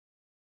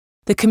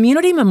The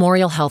Community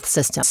Memorial Health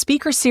System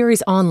Speaker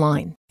Series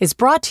Online is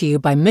brought to you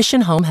by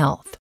Mission Home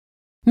Health.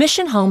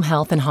 Mission Home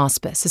Health and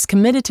Hospice is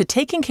committed to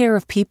taking care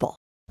of people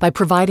by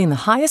providing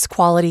the highest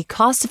quality,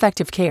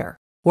 cost-effective care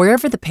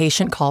wherever the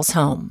patient calls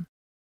home.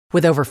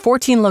 With over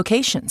 14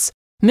 locations,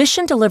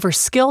 Mission delivers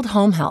skilled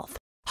home health,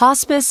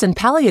 hospice, and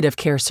palliative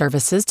care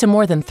services to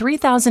more than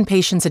 3,000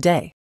 patients a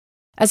day.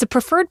 As a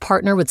preferred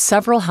partner with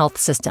several health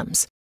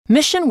systems,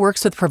 Mission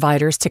works with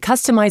providers to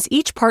customize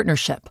each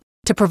partnership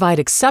to provide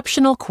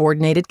exceptional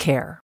coordinated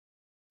care.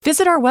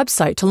 Visit our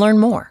website to learn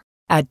more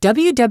at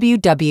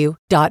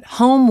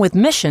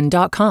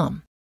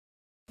www.homewithmission.com.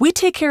 We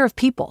take care of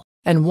people,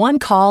 and one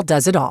call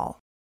does it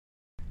all.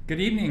 Good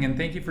evening, and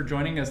thank you for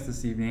joining us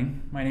this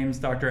evening. My name is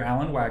Dr.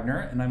 Alan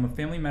Wagner, and I'm a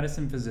family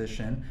medicine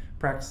physician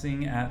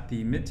practicing at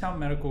the Midtown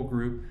Medical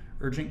Group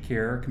Urgent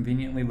Care,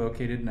 conveniently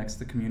located next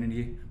to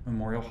Community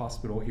Memorial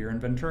Hospital here in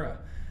Ventura.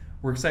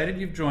 We're excited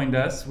you've joined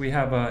us. We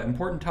have an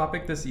important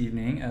topic this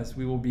evening as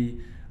we will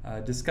be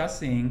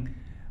discussing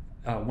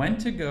when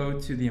to go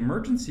to the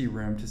emergency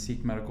room to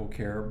seek medical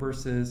care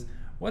versus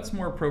what's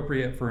more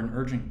appropriate for an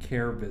urgent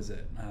care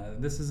visit.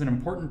 This is an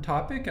important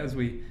topic as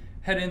we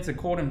head into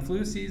cold and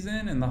flu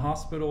season and the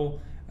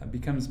hospital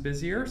becomes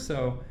busier.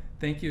 So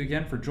thank you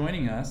again for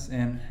joining us.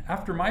 And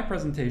after my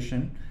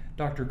presentation,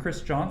 Dr.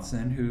 Chris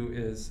Johnson, who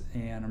is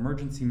an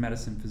emergency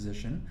medicine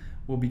physician,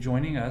 will be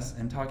joining us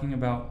and talking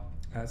about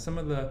some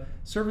of the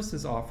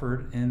services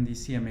offered in the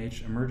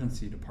CMH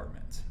emergency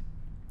department.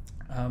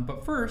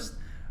 But first,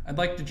 I'd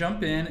like to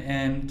jump in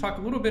and talk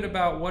a little bit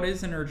about what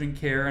is an urgent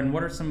care and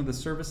what are some of the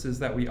services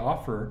that we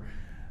offer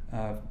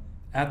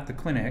at the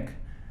clinic.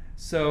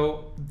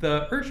 So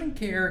the urgent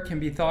care can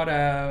be thought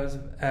of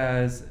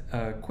as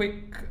a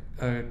quick,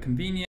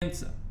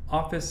 convenient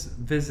office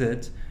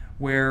visit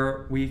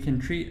where we can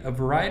treat a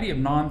variety of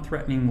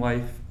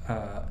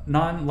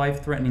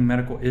non-life-threatening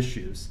medical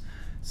issues.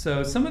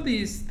 So some of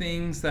these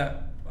things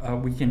that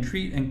we can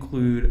treat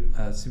include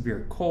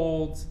severe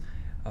colds,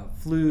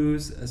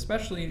 flus,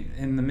 especially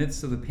in the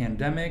midst of the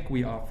pandemic.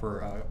 We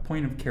offer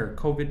point-of-care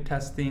COVID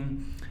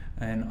testing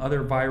and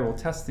other viral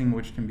testing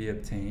which can be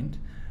obtained.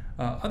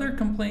 Other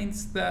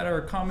complaints that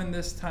are common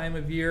this time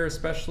of year,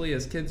 especially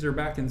as kids are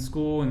back in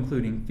school,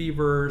 including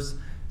fevers,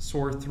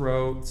 sore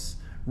throats,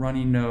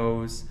 runny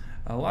nose.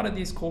 A lot of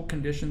these cold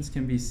conditions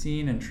can be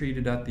seen and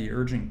treated at the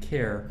urgent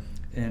care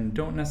and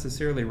don't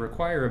necessarily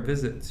require a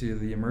visit to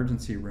the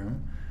emergency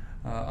room.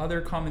 Other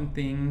common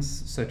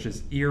things such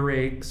as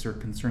earaches or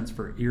concerns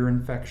for ear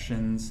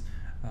infections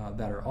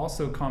that are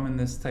also common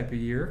this type of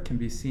year can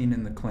be seen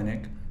in the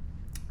clinic.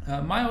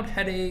 Mild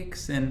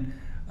headaches and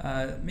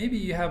maybe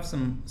you have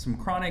some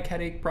chronic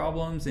headache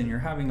problems and you're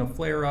having a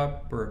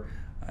flare-up, or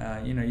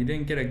you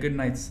didn't get a good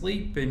night's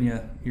sleep and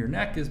your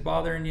neck is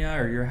bothering you,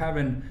 or you're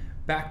having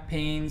back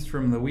pains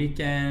from the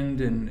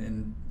weekend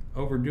and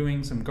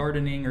overdoing some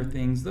gardening or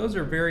things. Those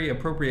are very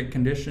appropriate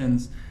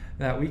conditions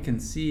that we can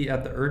see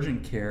at the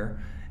urgent care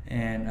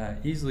and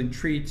easily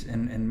treat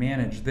and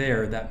manage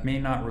there that may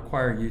not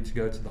require you to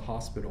go to the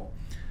hospital.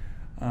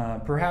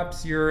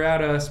 Perhaps you're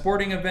at a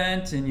sporting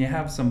event and you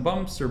have some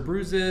bumps or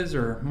bruises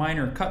or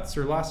minor cuts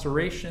or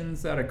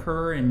lacerations that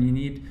occur and you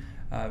need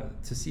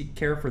to seek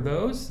care for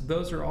those.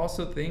 Those are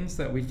also things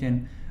that we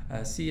can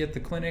see at the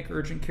clinic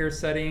urgent care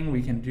setting.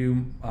 We can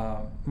do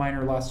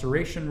minor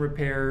laceration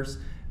repairs,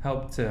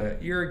 help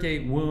to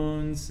irrigate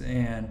wounds,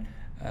 and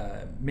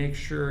make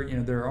sure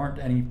there aren't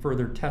any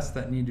further tests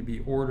that need to be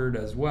ordered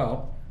as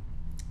well.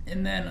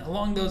 And then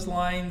along those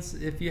lines,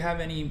 if you have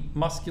any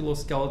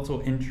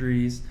musculoskeletal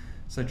injuries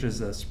such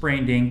as a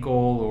sprained ankle,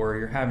 or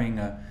you're having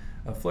a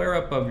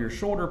flare-up of your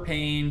shoulder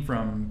pain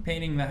from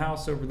painting the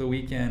house over the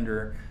weekend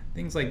or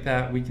things like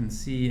that, we can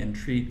see and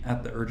treat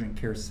at the urgent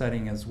care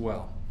setting as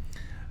well.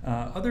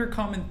 Other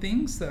common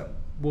things that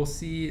we'll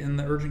see in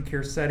the urgent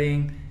care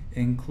setting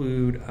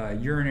include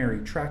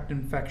urinary tract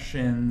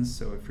infections.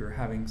 So if you're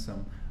having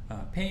some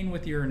pain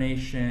with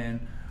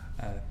urination,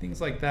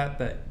 things like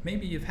that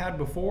maybe you've had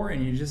before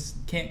and you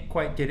just can't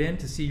quite get in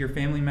to see your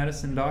family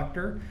medicine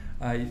doctor,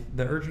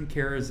 the urgent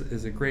care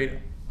is a great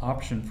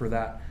option for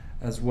that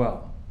as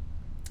well.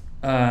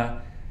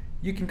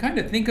 You can kind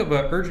of think of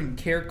an urgent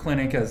care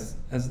clinic as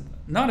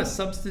not a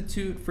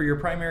substitute for your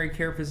primary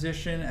care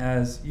physician,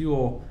 as you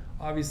will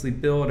obviously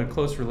build a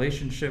close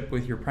relationship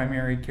with your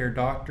primary care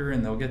doctor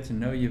and they'll get to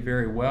know you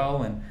very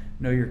well and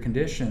know your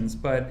conditions.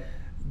 But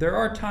there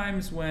are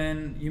times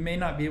when you may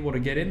not be able to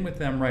get in with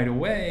them right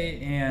away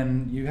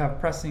and you have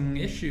pressing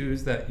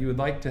issues that you would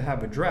like to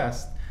have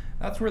addressed.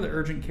 That's where the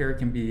urgent care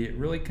can be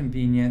really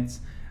convenient,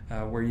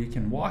 where you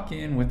can walk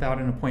in without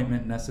an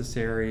appointment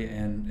necessary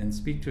and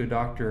speak to a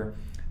doctor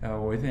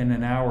within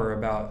an hour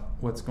about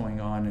what's going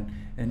on.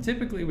 And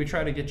typically we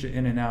try to get you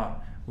in and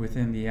out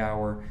within the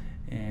hour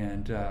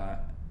and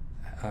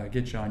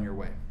get you on your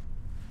way.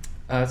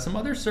 Some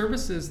other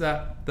services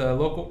that the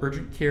local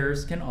urgent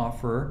cares can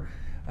offer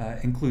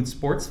include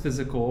sports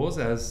physicals,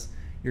 as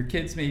your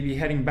kids may be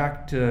heading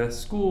back to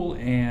school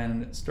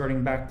and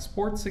starting back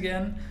sports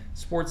again.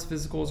 Sports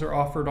physicals are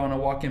offered on a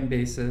walk-in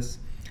basis.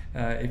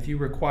 If you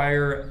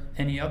require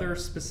any other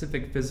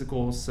specific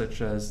physicals,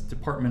 such as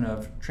Department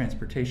of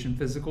Transportation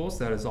physicals,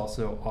 that is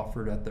also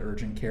offered at the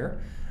urgent care.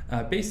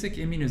 Basic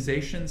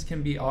immunizations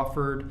can be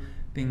offered,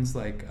 things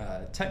like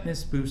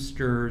tetanus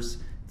boosters,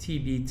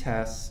 TB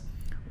tests,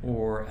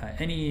 or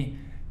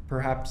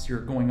perhaps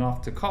you're going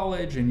off to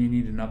college and you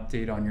need an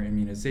update on your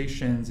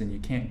immunizations and you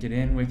can't get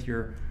in with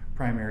your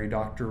primary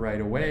doctor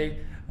right away.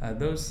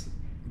 Those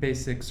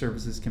basic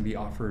services can be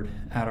offered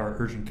at our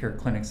urgent care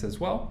clinics as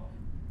well.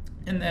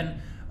 And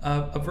then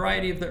a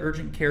variety of the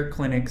urgent care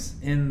clinics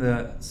in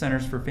the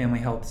Centers for Family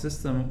Health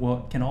system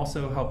can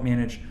also help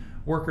manage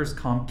workers'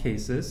 comp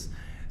cases.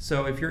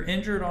 So if you're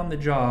injured on the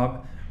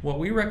job, what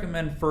we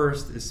recommend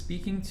first is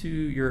speaking to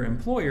your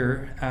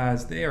employer,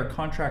 as they are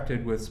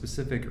contracted with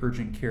specific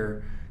urgent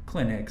care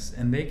clinics,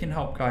 and they can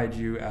help guide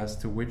you as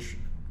to which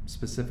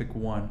specific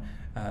one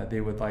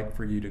they would like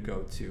for you to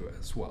go to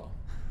as well.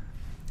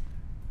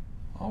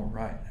 All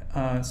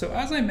right, so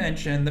as I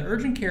mentioned, the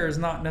urgent care is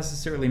not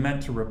necessarily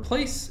meant to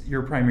replace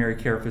your primary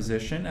care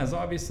physician, as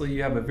obviously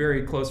you have a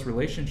very close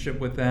relationship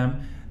with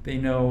them. They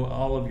know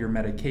all of your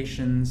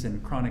medications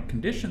and chronic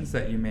conditions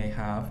that you may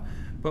have.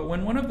 But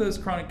when one of those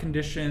chronic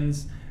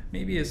conditions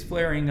maybe is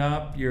flaring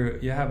up,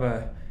 you have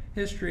a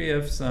history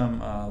of some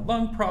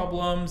lung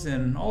problems,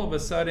 and all of a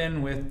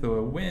sudden with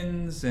the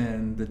winds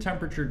and the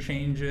temperature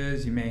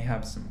changes, you may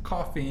have some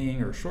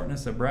coughing or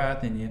shortness of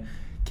breath, and you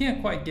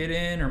can't quite get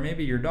in, or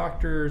maybe your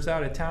doctor's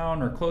out of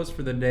town or closed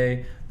for the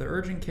day. The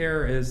urgent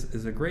care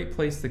is a great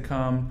place to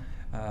come,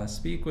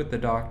 speak with the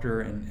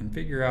doctor, and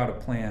figure out a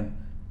plan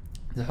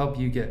to help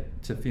you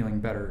get to feeling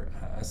better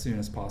as soon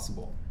as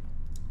possible.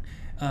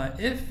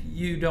 If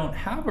you don't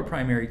have a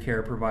primary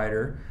care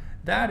provider,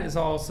 that is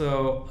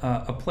also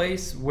a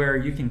place where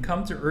you can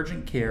come to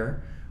urgent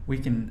care. We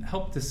can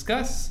help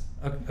discuss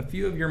a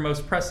few of your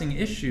most pressing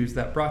issues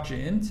that brought you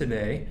in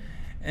today.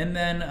 And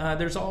then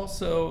there's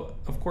also,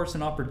 of course,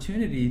 an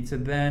opportunity to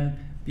then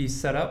be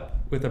set up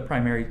with a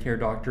primary care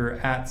doctor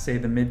at, say,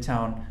 the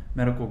Midtown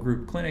Medical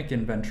Group Clinic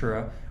in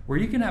Ventura, where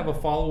you can have a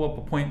follow-up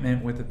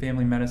appointment with a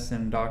family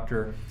medicine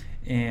doctor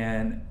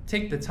and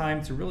take the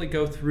time to really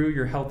go through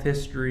your health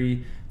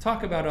history,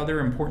 talk about other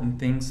important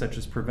things such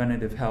as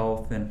preventative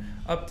health and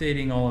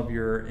updating all of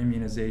your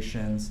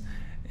immunizations,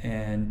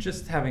 and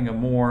just having a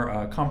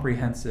more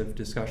comprehensive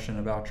discussion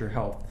about your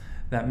health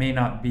that may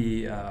not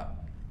be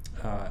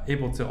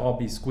able to all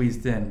be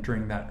squeezed in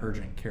during that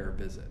urgent care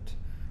visit.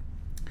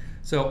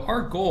 So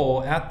our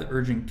goal at the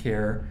urgent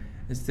care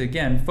is to,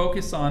 again,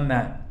 focus on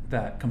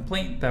that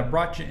complaint that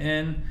brought you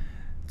in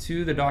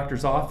to the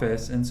doctor's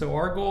office. And so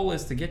our goal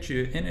is to get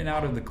you in and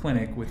out of the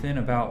clinic within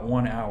about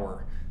 1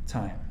 hour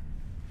time.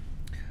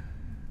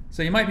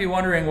 So you might be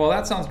wondering, well,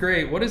 that sounds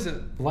great. What is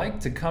it like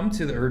to come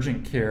to the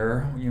urgent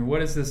care?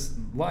 What is this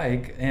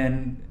like?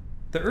 And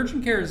the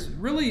urgent care is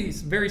really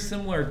very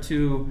similar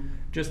to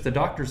just the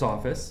doctor's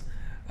office.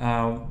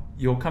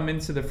 You'll come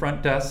into the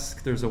front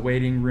desk, there's a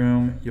waiting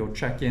room, you'll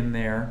check in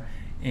there,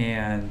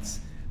 and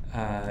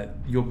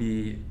you'll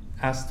be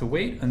asked to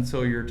wait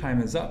until your time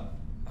is up,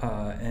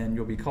 and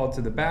you'll be called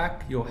to the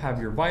back. You'll have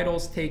your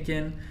vitals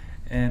taken,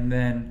 and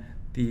then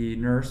the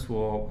nurse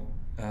will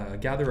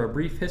gather a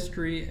brief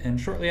history, and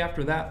shortly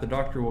after that the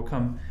doctor will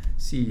come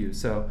see you.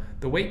 So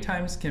the wait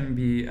times can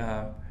be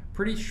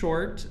pretty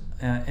short.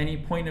 Any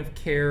point of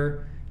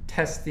care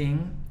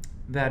testing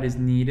that is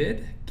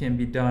needed can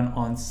be done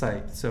on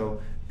site. So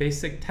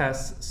basic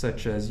tests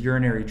such as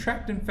urinary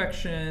tract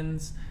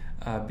infections,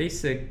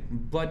 basic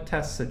blood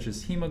tests such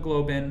as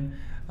hemoglobin,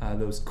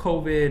 those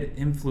COVID,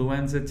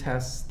 influenza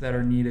tests that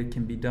are needed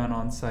can be done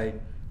on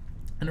site.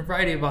 And a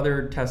variety of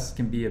other tests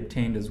can be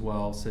obtained as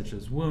well, such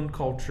as wound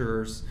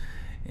cultures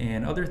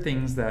and other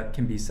things that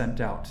can be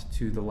sent out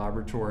to the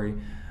laboratory.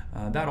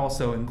 That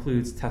also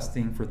includes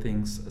testing for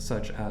things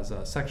such as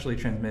sexually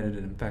transmitted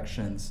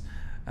infections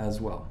as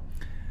well.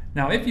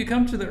 Now, if you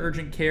come to the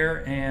urgent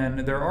care and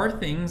there are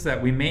things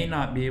that we may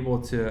not be able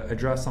to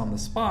address on the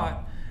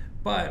spot,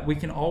 but we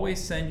can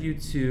always send you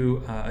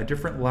to a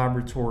different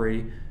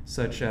laboratory,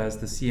 such as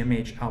the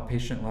CMH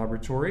outpatient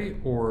laboratory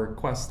or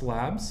Quest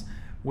Labs,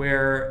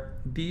 where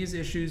these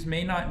issues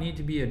may not need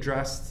to be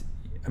addressed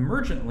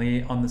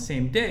emergently on the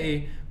same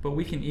day, but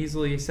we can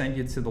easily send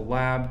you to the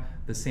lab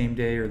the same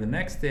day or the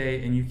next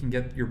day, and you can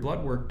get your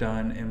blood work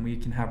done, and we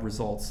can have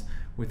results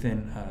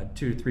within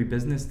 2 to 3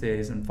 business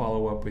days and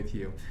follow up with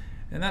you.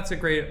 And that's a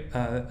great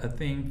a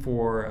thing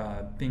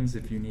for things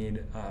if you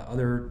need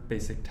other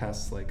basic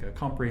tests like a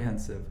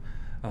comprehensive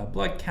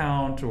blood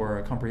count or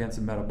a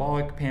comprehensive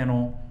metabolic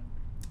panel,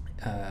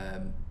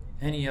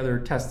 any other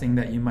testing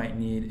that you might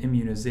need,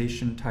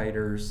 immunization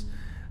titers,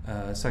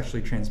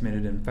 sexually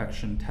transmitted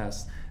infection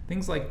tests,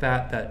 things like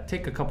that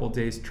take a couple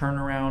days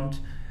turnaround.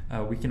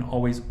 We can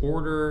always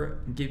order,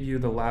 give you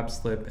the lab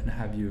slip, and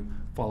have you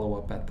follow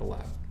up at the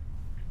lab.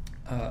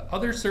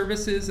 Other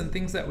services and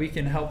things that we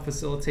can help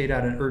facilitate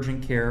at an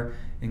urgent care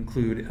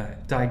include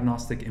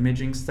diagnostic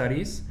imaging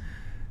studies.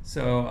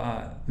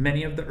 So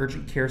many of the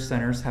urgent care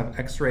centers have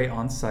X-ray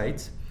on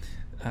site.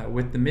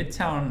 With the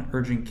Midtown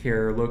Urgent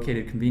Care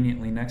located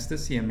conveniently next to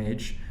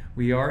CMH,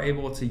 we are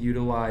able to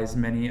utilize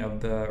many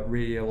of the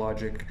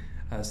radiologic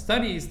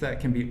studies that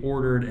can be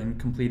ordered and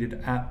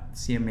completed at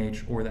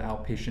CMH or the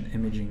outpatient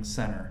imaging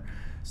center.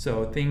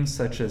 So things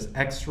such as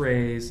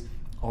x-rays,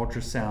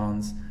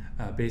 ultrasounds,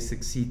 basic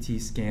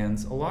CT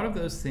scans, a lot of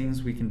those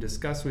things we can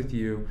discuss with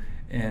you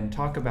and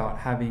talk about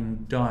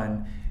having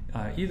done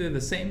either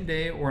the same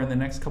day or in the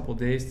next couple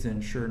days to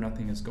ensure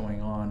nothing is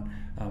going on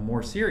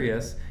more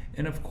serious.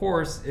 And of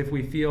course, if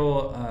we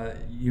feel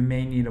you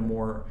may need a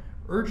more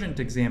urgent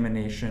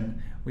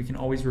examination, we can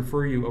always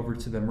refer you over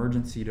to the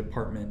emergency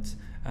department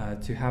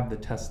to have the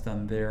test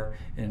done there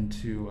and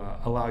to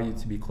allow you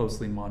to be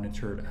closely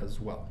monitored as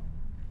well.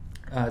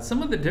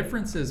 Some of the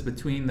differences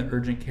between the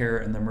urgent care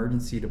and the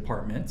emergency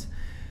department.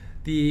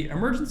 The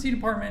emergency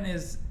department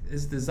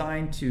is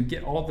designed to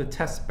get all the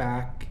tests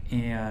back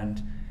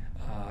and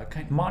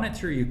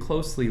monitor you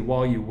closely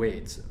while you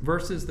wait,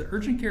 versus the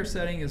urgent care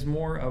setting is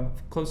more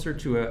of closer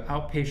to an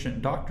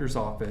outpatient doctor's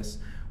office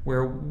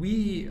where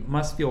we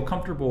must feel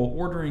comfortable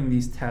ordering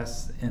these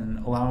tests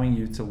and allowing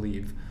you to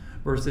leave.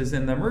 Versus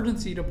in the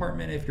emergency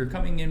department, if you're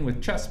coming in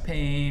with chest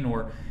pain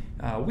or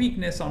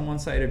weakness on one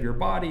side of your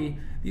body,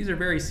 these are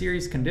very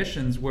serious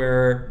conditions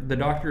where the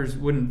doctors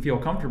wouldn't feel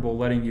comfortable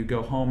letting you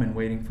go home and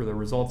waiting for the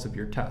results of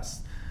your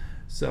tests.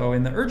 So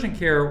in the urgent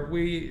care,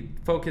 we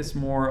focus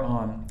more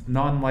on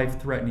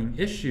non-life-threatening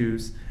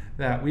issues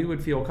that we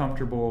would feel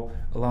comfortable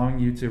allowing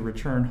you to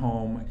return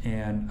home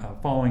and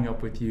following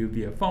up with you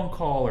via phone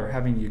call or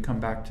having you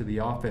come back to the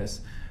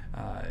office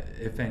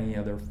if any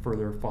other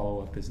further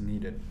follow-up is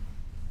needed.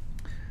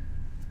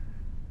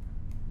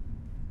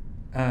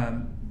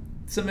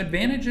 Some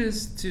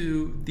advantages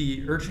to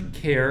the urgent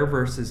care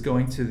versus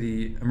going to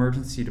the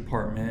emergency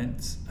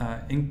department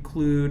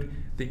include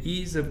the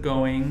ease of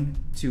going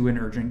to an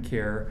urgent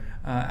care.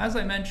 As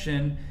I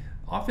mentioned,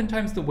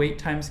 oftentimes the wait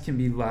times can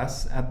be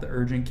less at the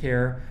urgent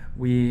care.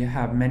 We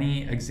have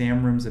many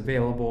exam rooms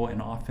available,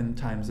 and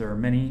oftentimes there are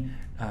many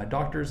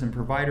doctors and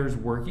providers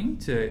working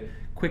to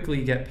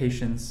quickly get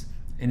patients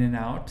in and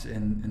out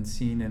and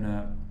seen in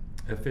an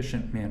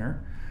efficient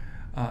manner.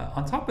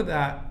 On top of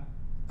that,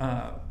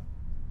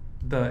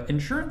 the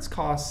insurance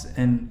costs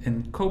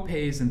and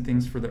co-pays and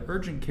things for the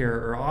urgent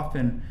care are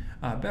often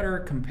better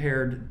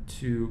compared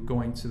to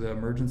going to the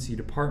emergency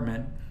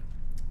department.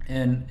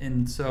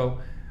 And so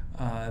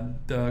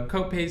the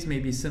co-pays may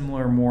be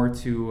similar more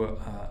to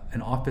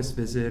an office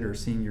visit or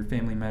seeing your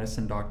family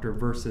medicine doctor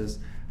versus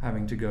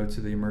having to go to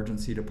the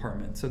emergency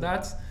department. So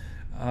that's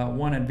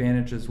one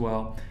advantage as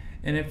well.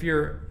 And if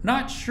you're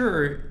not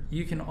sure,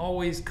 you can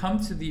always come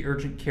to the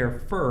urgent care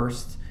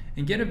first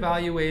and get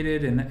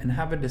evaluated and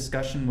have a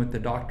discussion with the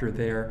doctor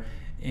there.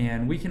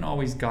 And we can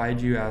always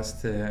guide you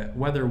as to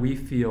whether we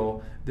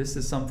feel this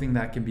is something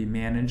that can be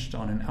managed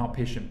on an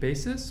outpatient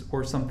basis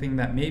or something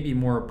that may be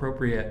more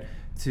appropriate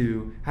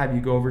to have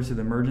you go over to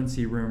the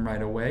emergency room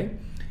right away.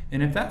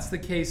 And if that's the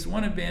case,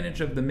 one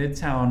advantage of the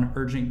Midtown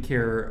Urgent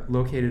Care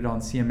located on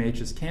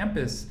CMH's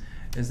campus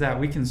is that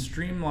we can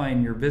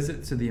streamline your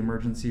visit to the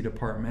emergency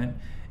department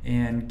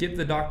and give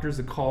the doctors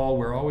a call.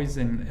 We're always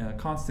in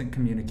constant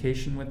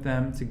communication with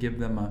them to give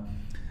them a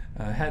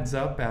heads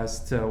up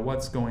as to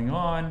what's going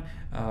on,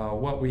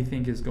 what we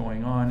think is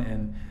going on.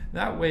 And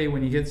that way,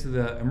 when you get to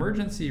the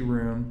emergency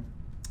room,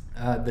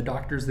 the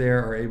doctors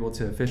there are able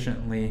to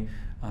efficiently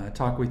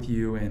talk with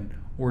you and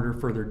order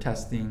further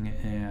testing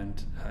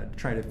and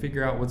try to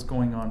figure out what's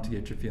going on to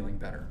get you feeling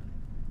better.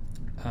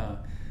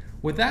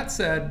 With that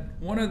said,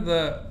 one of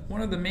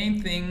the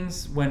main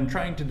things when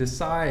trying to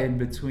decide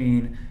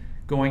between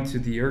going to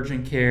the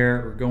urgent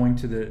care or going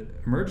to the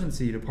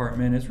emergency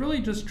department is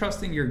really just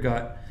trusting your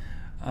gut.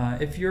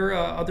 If you're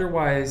an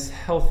otherwise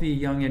healthy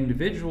young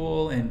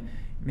individual and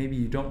maybe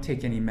you don't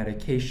take any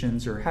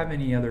medications or have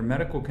any other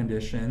medical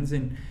conditions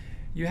and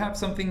you have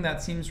something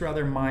that seems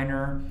rather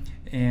minor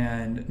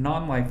and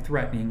non-life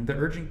threatening, the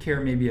urgent care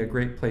may be a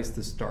great place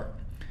to start.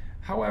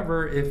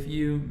 However, if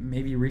you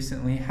maybe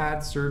recently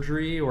had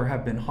surgery or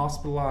have been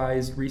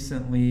hospitalized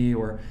recently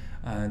or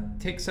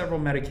take several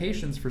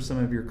medications for some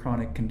of your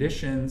chronic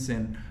conditions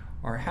and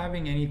are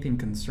having anything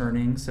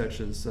concerning such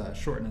as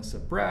shortness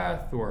of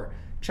breath or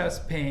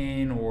chest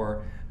pain,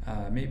 or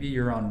maybe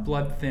you're on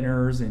blood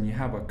thinners and you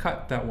have a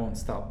cut that won't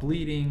stop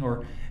bleeding,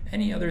 or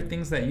any other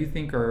things that you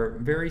think are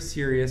very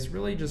serious,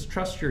 really just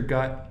trust your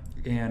gut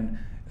and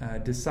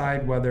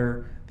decide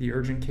whether the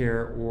urgent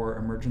care or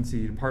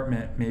emergency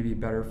department may be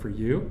better for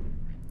you.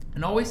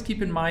 And always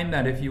keep in mind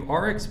that if you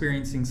are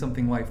experiencing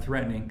something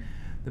life-threatening,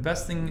 the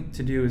best thing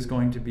to do is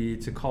going to be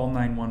to call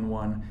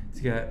 911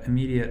 to get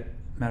immediate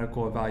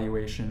medical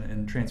evaluation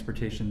and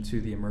transportation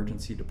to the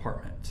emergency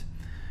department.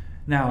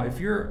 Now, if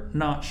you're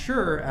not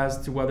sure as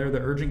to whether the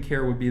urgent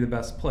care would be the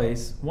best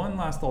place, one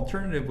last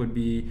alternative would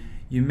be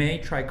you may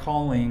try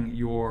calling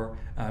your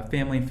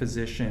family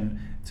physician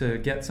to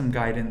get some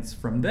guidance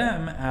from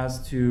them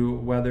as to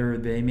whether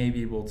they may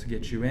be able to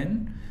get you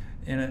in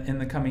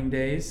the coming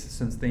days,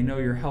 since they know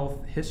your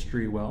health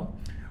history well,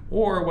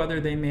 or whether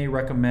they may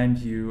recommend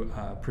you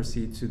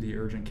proceed to the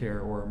urgent care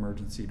or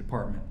emergency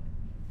department.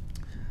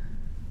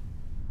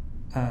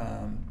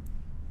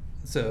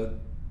 So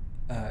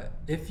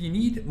if you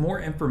need more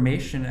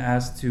information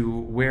as to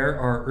where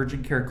our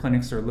urgent care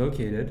clinics are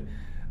located,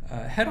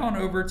 head on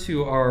over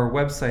to our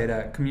website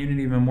at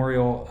Community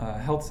Memorial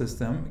Health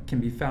System. It can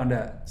be found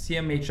at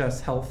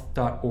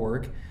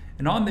cmhshealth.org.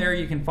 And on there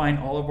you can find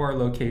all of our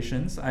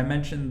locations. I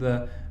mentioned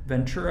the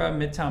Ventura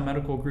Midtown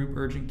Medical Group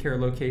urgent care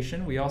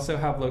location. We also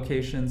have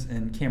locations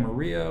in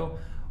Camarillo,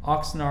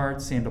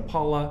 Oxnard, Santa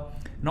Paula,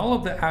 and all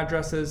of the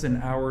addresses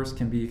and hours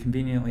can be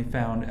conveniently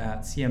found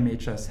at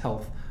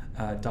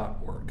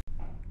cmhshealth.org.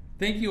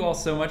 Thank you all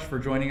so much for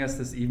joining us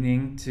this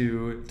evening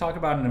to talk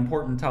about an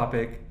important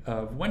topic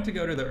of when to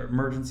go to the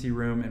emergency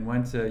room and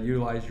when to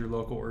utilize your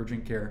local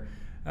urgent care.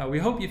 We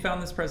hope you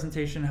found this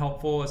presentation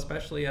helpful,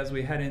 especially as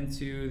we head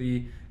into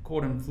the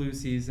cold and flu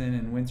season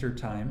and winter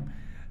time.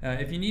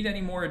 If you need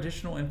any more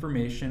additional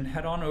information,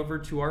 head on over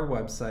to our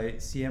website,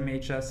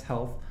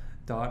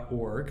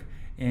 cmhshealth.org,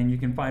 and you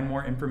can find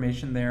more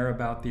information there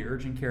about the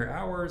urgent care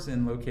hours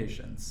and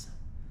locations.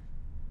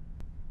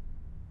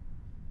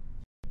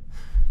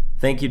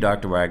 Thank you,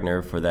 Dr.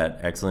 Wagner, for that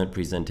excellent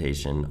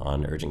presentation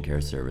on urgent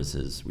care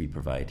services we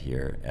provide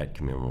here at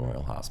Community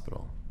Memorial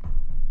Hospital.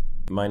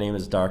 My name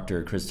is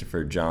Dr.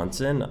 Christopher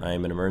Johnson.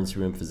 I'm an emergency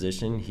room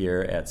physician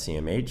here at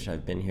CMH.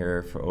 I've been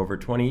here for over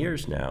 20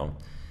 years now,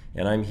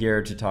 and I'm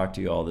here to talk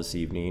to you all this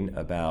evening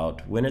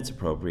about when it's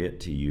appropriate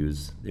to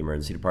use the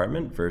emergency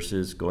department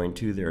versus going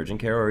to the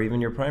urgent care or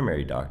even your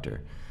primary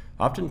doctor.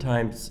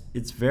 Oftentimes,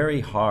 it's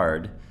very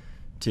hard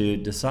to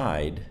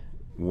decide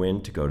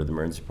when to go to the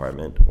emergency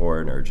department or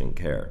an urgent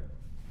care.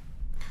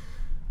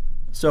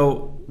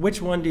 So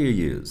which one do you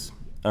use?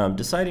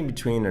 Deciding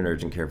between an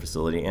urgent care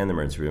facility and the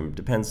emergency room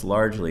depends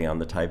largely on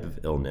the type of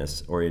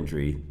illness or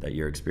injury that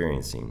you're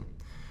experiencing.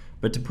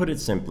 But to put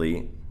it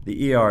simply,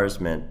 the ER is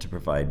meant to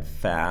provide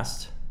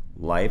fast,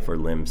 life or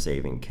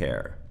limb-saving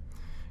care.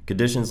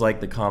 Conditions like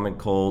the common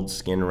cold,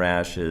 skin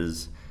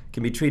rashes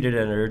can be treated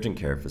at an urgent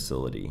care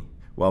facility,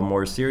 while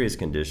more serious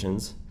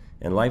conditions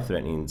and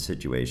life-threatening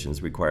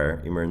situations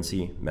require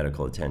emergency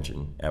medical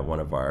attention at one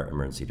of our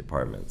emergency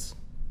departments.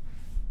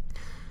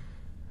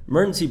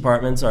 Emergency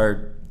departments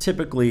are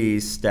typically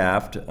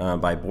staffed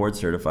by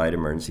board-certified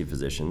emergency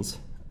physicians.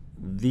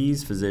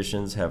 These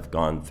physicians have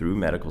gone through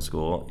medical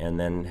school and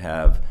then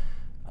have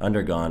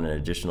undergone an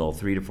additional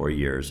 3 to 4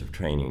 years of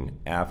training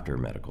after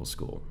medical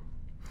school.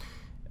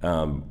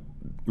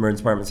 Emergency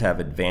departments have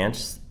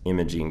advanced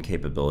imaging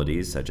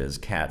capabilities such as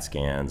CAT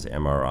scans,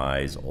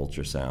 MRIs,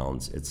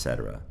 ultrasounds,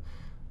 etc.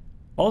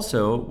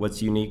 Also,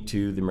 what's unique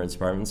to the emergency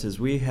departments is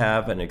we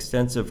have an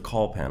extensive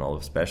call panel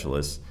of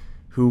specialists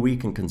who we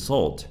can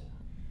consult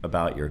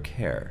about your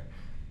care.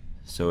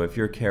 So if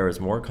your care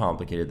is more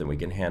complicated than we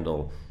can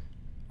handle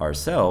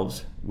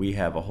ourselves, we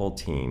have a whole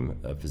team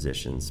of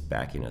physicians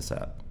backing us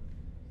up.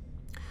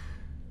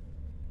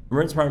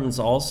 Emergency departments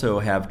also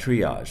have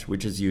triage,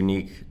 which is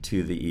unique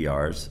to the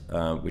ERs,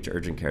 which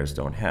urgent cares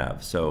don't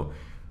have. So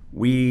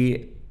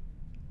we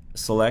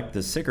select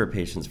the sicker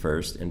patients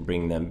first and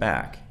bring them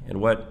back. And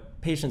what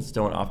patients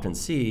don't often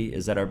see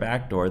is that our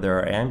back door, there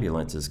are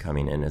ambulances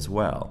coming in as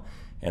well.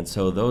 And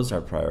so those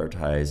are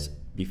prioritized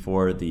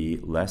before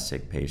the less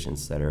sick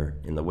patients that are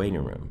in the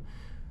waiting room.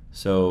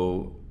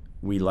 So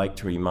we like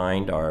to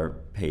remind our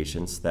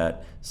patients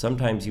that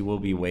sometimes you will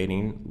be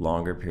waiting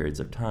longer periods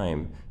of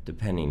time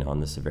depending on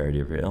the severity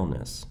of your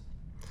illness.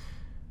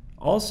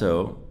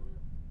 Also,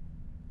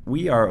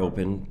 we are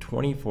open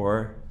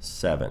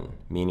 24/7,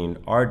 meaning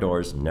our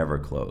doors never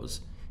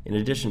close. In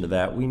addition to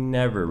that, we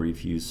never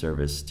refuse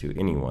service to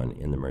anyone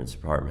in the emergency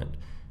department.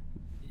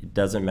 It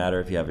doesn't matter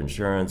if you have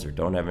insurance or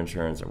don't have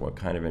insurance or what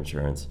kind of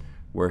insurance,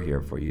 we're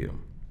here for you.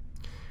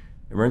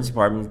 Emergency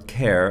department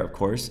care, of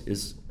course,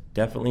 is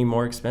definitely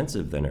more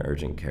expensive than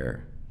urgent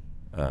care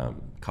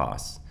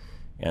costs.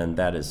 And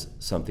that is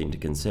something to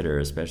consider,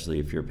 especially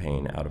if you're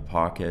paying out of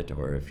pocket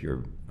or if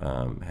you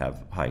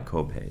have high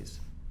copays.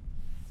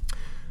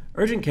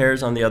 Urgent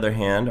cares, on the other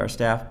hand, are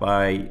staffed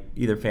by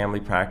either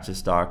family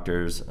practice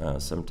doctors,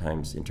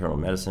 sometimes internal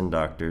medicine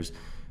doctors,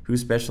 who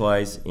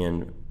specialize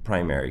in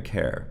primary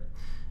care.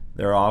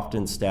 They're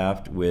often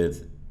staffed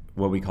with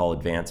what we call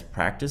advanced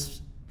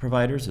practice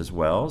providers as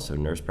well, so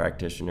nurse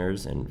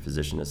practitioners and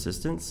physician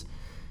assistants,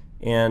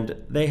 and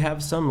they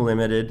have some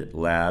limited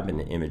lab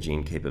and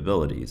imaging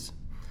capabilities.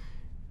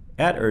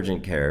 At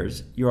urgent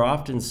cares, you're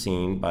often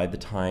seen by the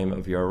time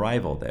of your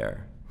arrival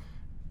there,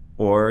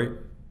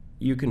 or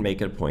you can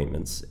make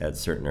appointments at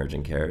certain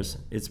urgent cares.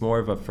 It's more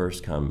of a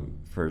first come,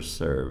 first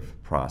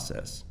serve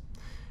process.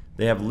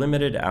 They have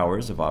limited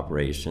hours of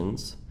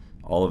operations.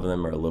 All of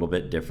them are a little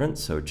bit different,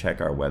 so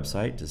check our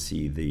website to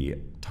see the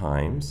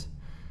times.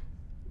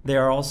 They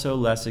are also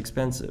less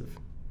expensive.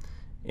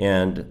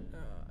 And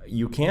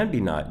you can be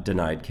not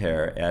denied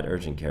care at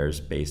urgent cares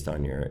based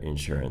on your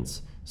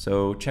insurance.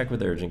 So check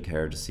with urgent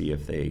care to see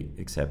if they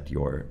accept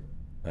your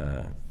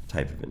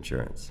type of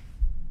insurance.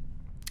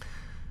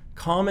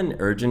 Common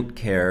urgent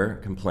care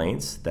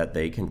complaints that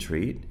they can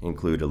treat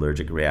include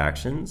allergic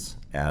reactions,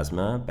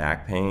 asthma,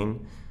 back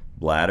pain,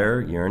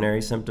 bladder,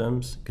 urinary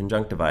symptoms,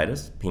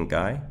 conjunctivitis, pink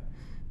eye,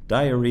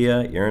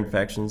 diarrhea, ear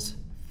infections,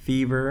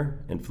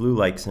 fever and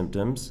flu-like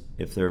symptoms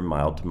if they're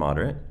mild to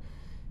moderate,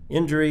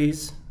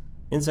 injuries,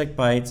 insect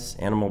bites,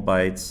 animal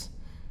bites,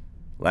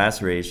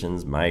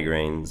 lacerations,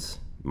 migraines,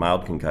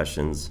 mild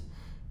concussions,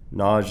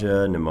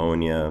 nausea,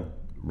 pneumonia,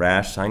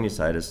 rash,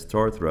 sinusitis,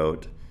 sore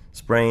throat,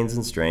 sprains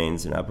and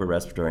strains and upper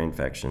respiratory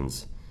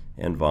infections,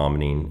 and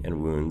vomiting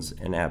and wounds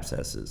and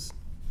abscesses.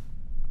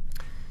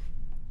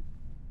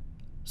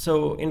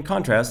 So in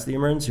contrast, the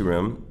emergency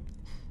room,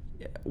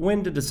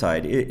 when to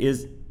decide,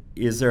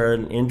 is there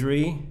an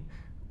injury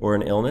or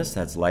an illness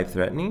that's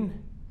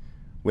life-threatening?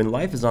 When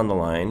life is on the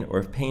line, or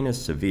if pain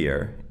is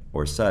severe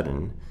or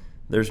sudden,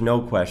 there's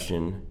no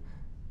question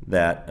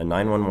that a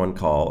 911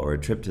 call or a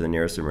trip to the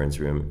nearest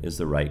emergency room is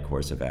the right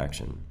course of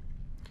action.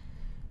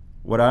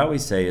 What I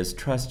always say is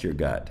trust your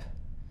gut.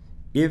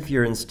 If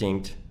your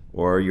instinct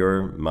or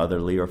your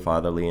motherly or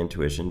fatherly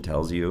intuition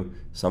tells you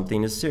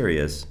something is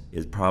serious,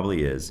 it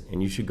probably is,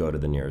 and you should go to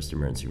the nearest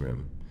emergency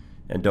room.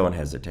 And don't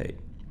hesitate.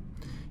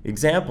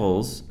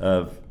 Examples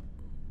of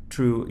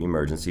true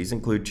emergencies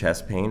include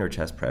chest pain or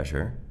chest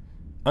pressure,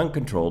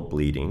 uncontrolled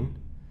bleeding,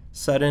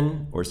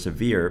 sudden or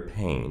severe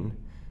pain,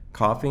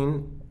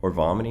 coughing or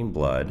vomiting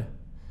blood,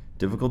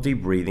 difficulty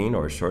breathing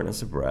or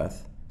shortness of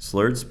breath,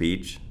 slurred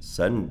speech,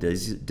 sudden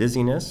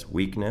dizziness,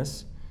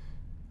 weakness,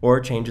 or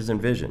changes in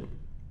vision,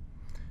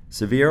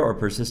 severe or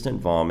persistent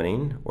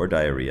vomiting or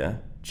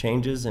diarrhea,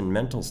 changes in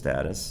mental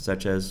status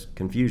such as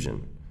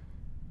confusion,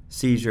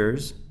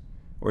 seizures,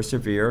 or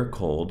severe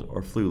cold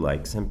or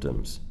flu-like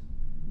symptoms.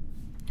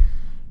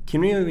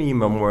 Community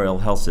Memorial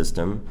Health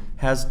System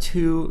has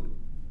two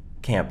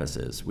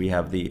campuses. We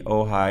have the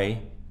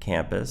Ojai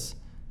campus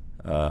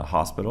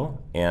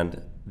hospital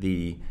and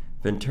the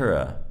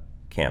Ventura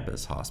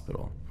campus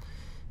hospital.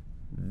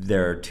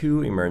 There are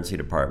two emergency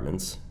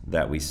departments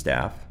that we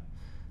staff.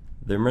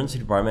 The emergency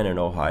department in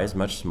Ojai is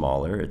much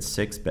smaller, it's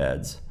 6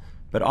 beds,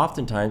 but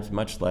oftentimes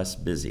much less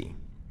busy.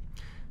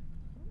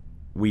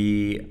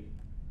 We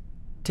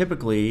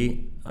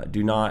typically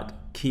do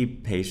not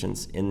keep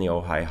patients in the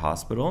Ojai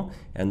hospital,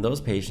 and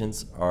those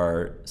patients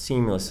are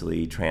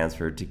seamlessly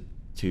transferred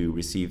to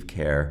receive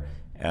care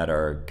at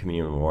our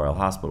Community Memorial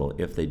Hospital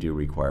if they do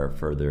require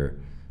further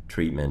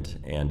treatment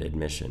and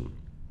admission.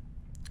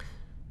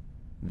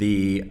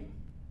 The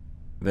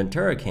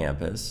Ventura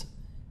campus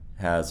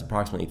has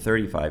approximately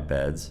 35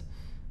 beds,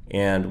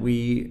 and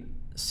we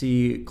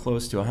see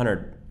close to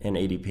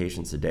 180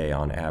 patients a day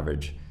on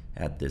average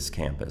at this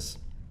campus.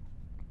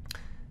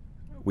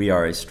 We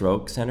are a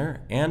stroke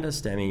center and a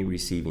STEMI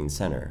receiving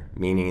center,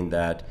 meaning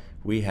that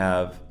we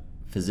have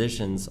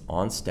physicians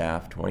on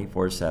staff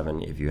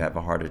 24/7 if you have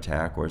a heart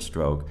attack or a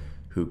stroke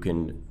who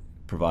can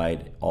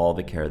provide all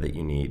the care that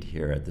you need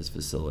here at this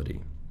facility.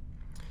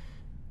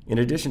 In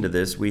addition to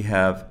this, we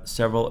have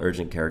several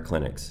urgent care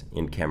clinics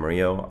in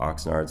Camarillo,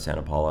 Oxnard,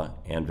 Santa Paula,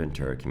 and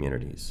Ventura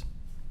communities.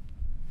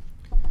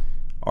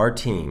 Our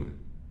team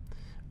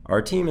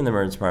in the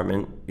emergency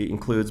department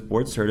includes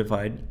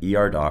board-certified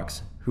ER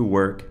docs who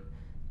work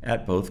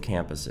at both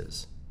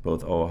campuses,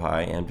 both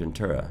Ojai and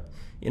Ventura.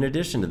 In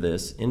addition to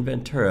this, in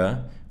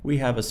Ventura, we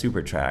have a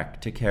super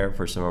track to care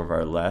for some of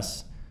our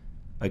less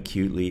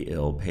acutely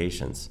ill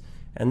patients,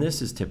 and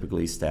this is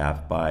typically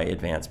staffed by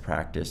advanced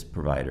practice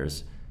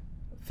providers,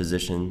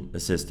 physician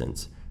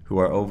assistants, who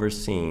are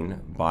overseen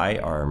by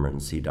our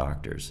emergency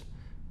doctors.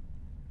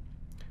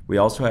 We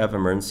also have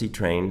emergency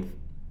trained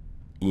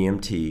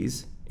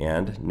EMTs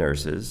and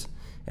nurses,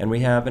 and we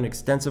have an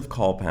extensive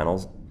call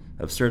panel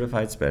of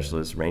certified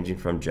specialists ranging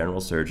from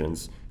general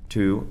surgeons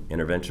to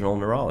interventional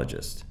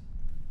neurologists.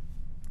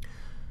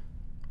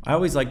 I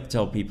always like to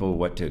tell people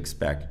what to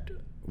expect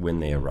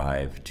when they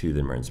arrive to the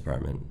emergency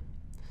department.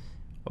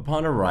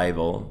 Upon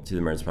arrival to the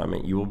emergency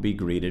department, you will be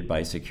greeted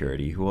by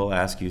security who will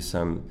ask you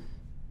some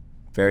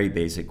very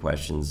basic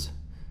questions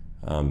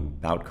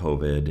about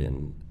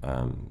COVID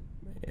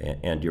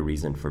and your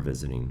reason for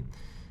visiting.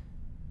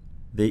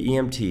 The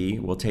EMT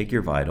will take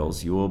your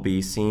vitals. You will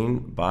be seen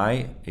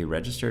by a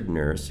registered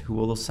nurse who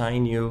will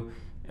assign you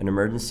an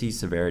emergency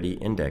severity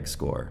index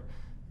score.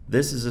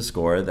 This is a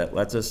score that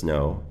lets us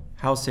know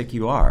how sick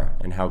you are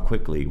and how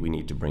quickly we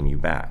need to bring you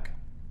back.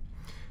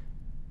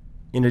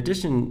 In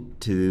addition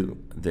to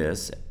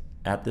this,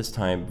 at this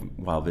time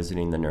while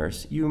visiting the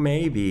nurse, you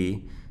may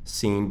be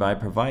seen by a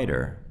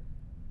provider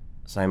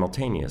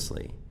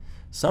simultaneously.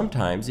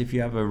 Sometimes, if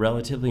you have a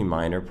relatively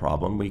minor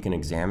problem, we can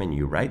examine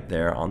you right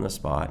there on the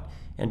spot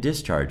and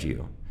discharge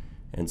you,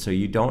 and so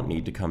you don't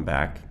need to come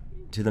back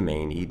to the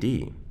main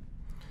ED.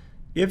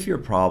 If your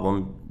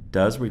problem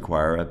does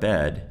require a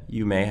bed,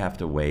 you may have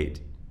to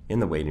wait in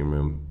the waiting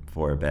room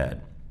for a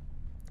bed.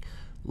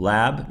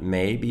 Lab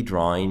may be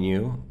drawing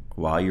you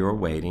while you're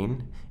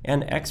waiting,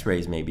 and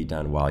x-rays may be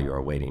done while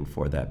you're waiting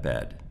for that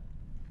bed.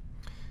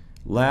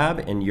 Lab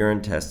and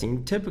urine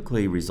testing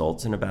typically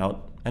results in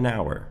about an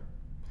hour.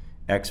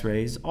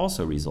 X-rays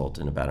also result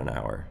in about an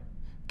hour.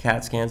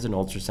 CAT scans and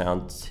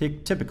ultrasounds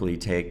typically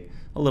take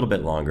a little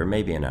bit longer,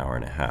 maybe an hour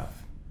and a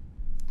half.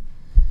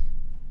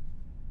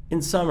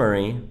 In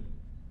summary,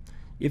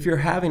 if you're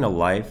having a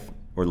life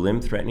or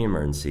limb-threatening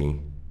emergency,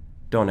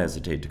 don't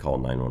hesitate to call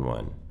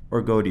 911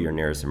 or go to your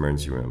nearest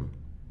emergency room.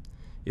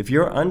 If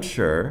you're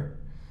unsure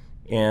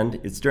and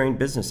it's during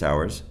business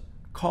hours,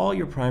 call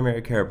your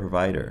primary care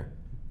provider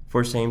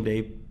for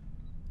same-day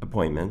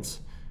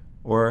appointments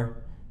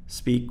or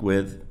speak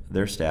with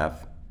their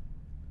staff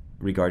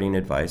regarding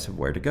advice of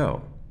where to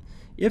go.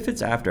 If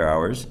it's after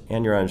hours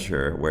and you're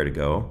unsure where to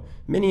go,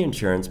 many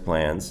insurance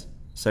plans,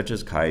 such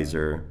as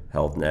Kaiser,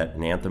 HealthNet,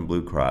 and Anthem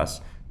Blue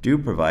Cross, do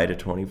provide a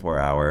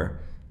 24-hour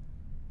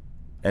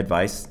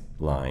advice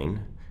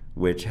line,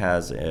 which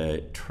has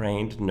a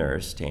trained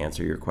nurse to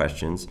answer your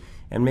questions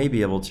and may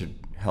be able to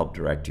help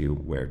direct you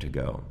where to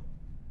go.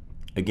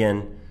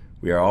 Again,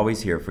 we are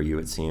always here for you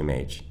at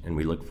CMH, and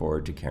we look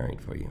forward to caring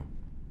for you.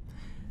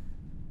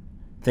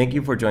 Thank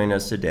you for joining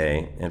us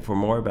today, and for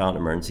more about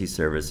emergency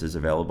services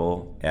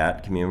available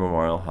at Community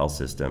Memorial Health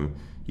System,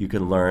 you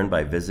can learn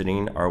by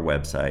visiting our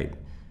website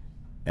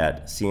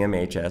at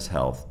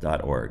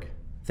cmhshealth.org.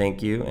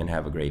 Thank you and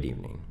have a great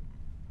evening.